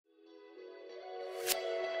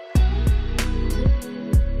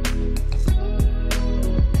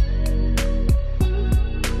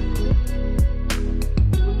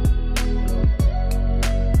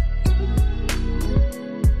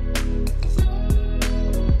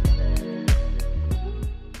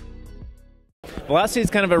Velocity is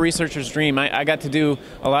kind of a researcher's dream. I got to do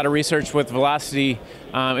a lot of research with Velocity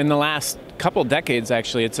in the last couple decades,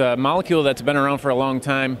 actually. It's a molecule that's been around for a long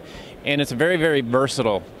time, and it's very, very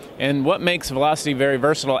versatile. And what makes Velocity very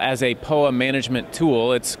versatile as a POA management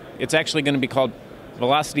tool, it's actually going to be called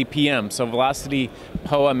Velocity PM, so Velocity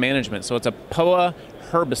POA Management. So it's a POA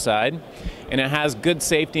herbicide, and it has good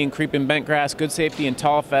safety in creeping bentgrass, good safety in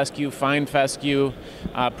tall fescue, fine fescue,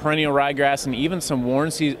 perennial ryegrass, and even some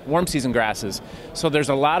warm season grasses. So there's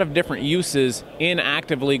a lot of different uses in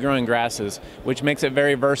actively growing grasses, which makes it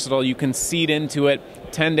very versatile. You can seed into it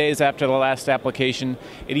 10 days after the last application.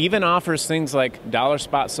 It even offers things like dollar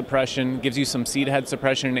spot suppression, gives you some seed head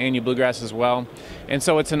suppression in annual bluegrass as well. And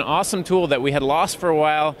so it's an awesome tool that we had lost for a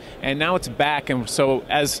while, and now it's back. And so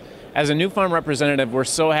as a Nufarm representative, we're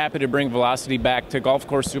so happy to bring Velocity back to golf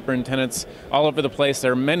course superintendents all over the place.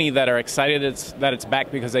 There are many that are excited that it's back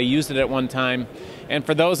because they used it at one time. And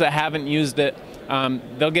for those that haven't used it,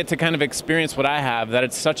 they'll get to kind of experience what I have, that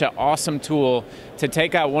it's such an awesome tool to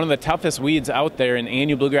take out one of the toughest weeds out there in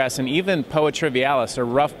annual bluegrass and even Poa trivialis, or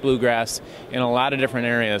rough bluegrass, in a lot of different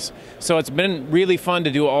areas. So it's been really fun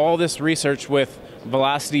to do all this research with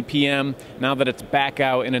Velocity PM now that it's back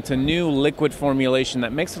out, and it's a new liquid formulation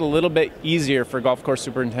that makes it a little bit easier for golf course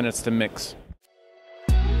superintendents to mix.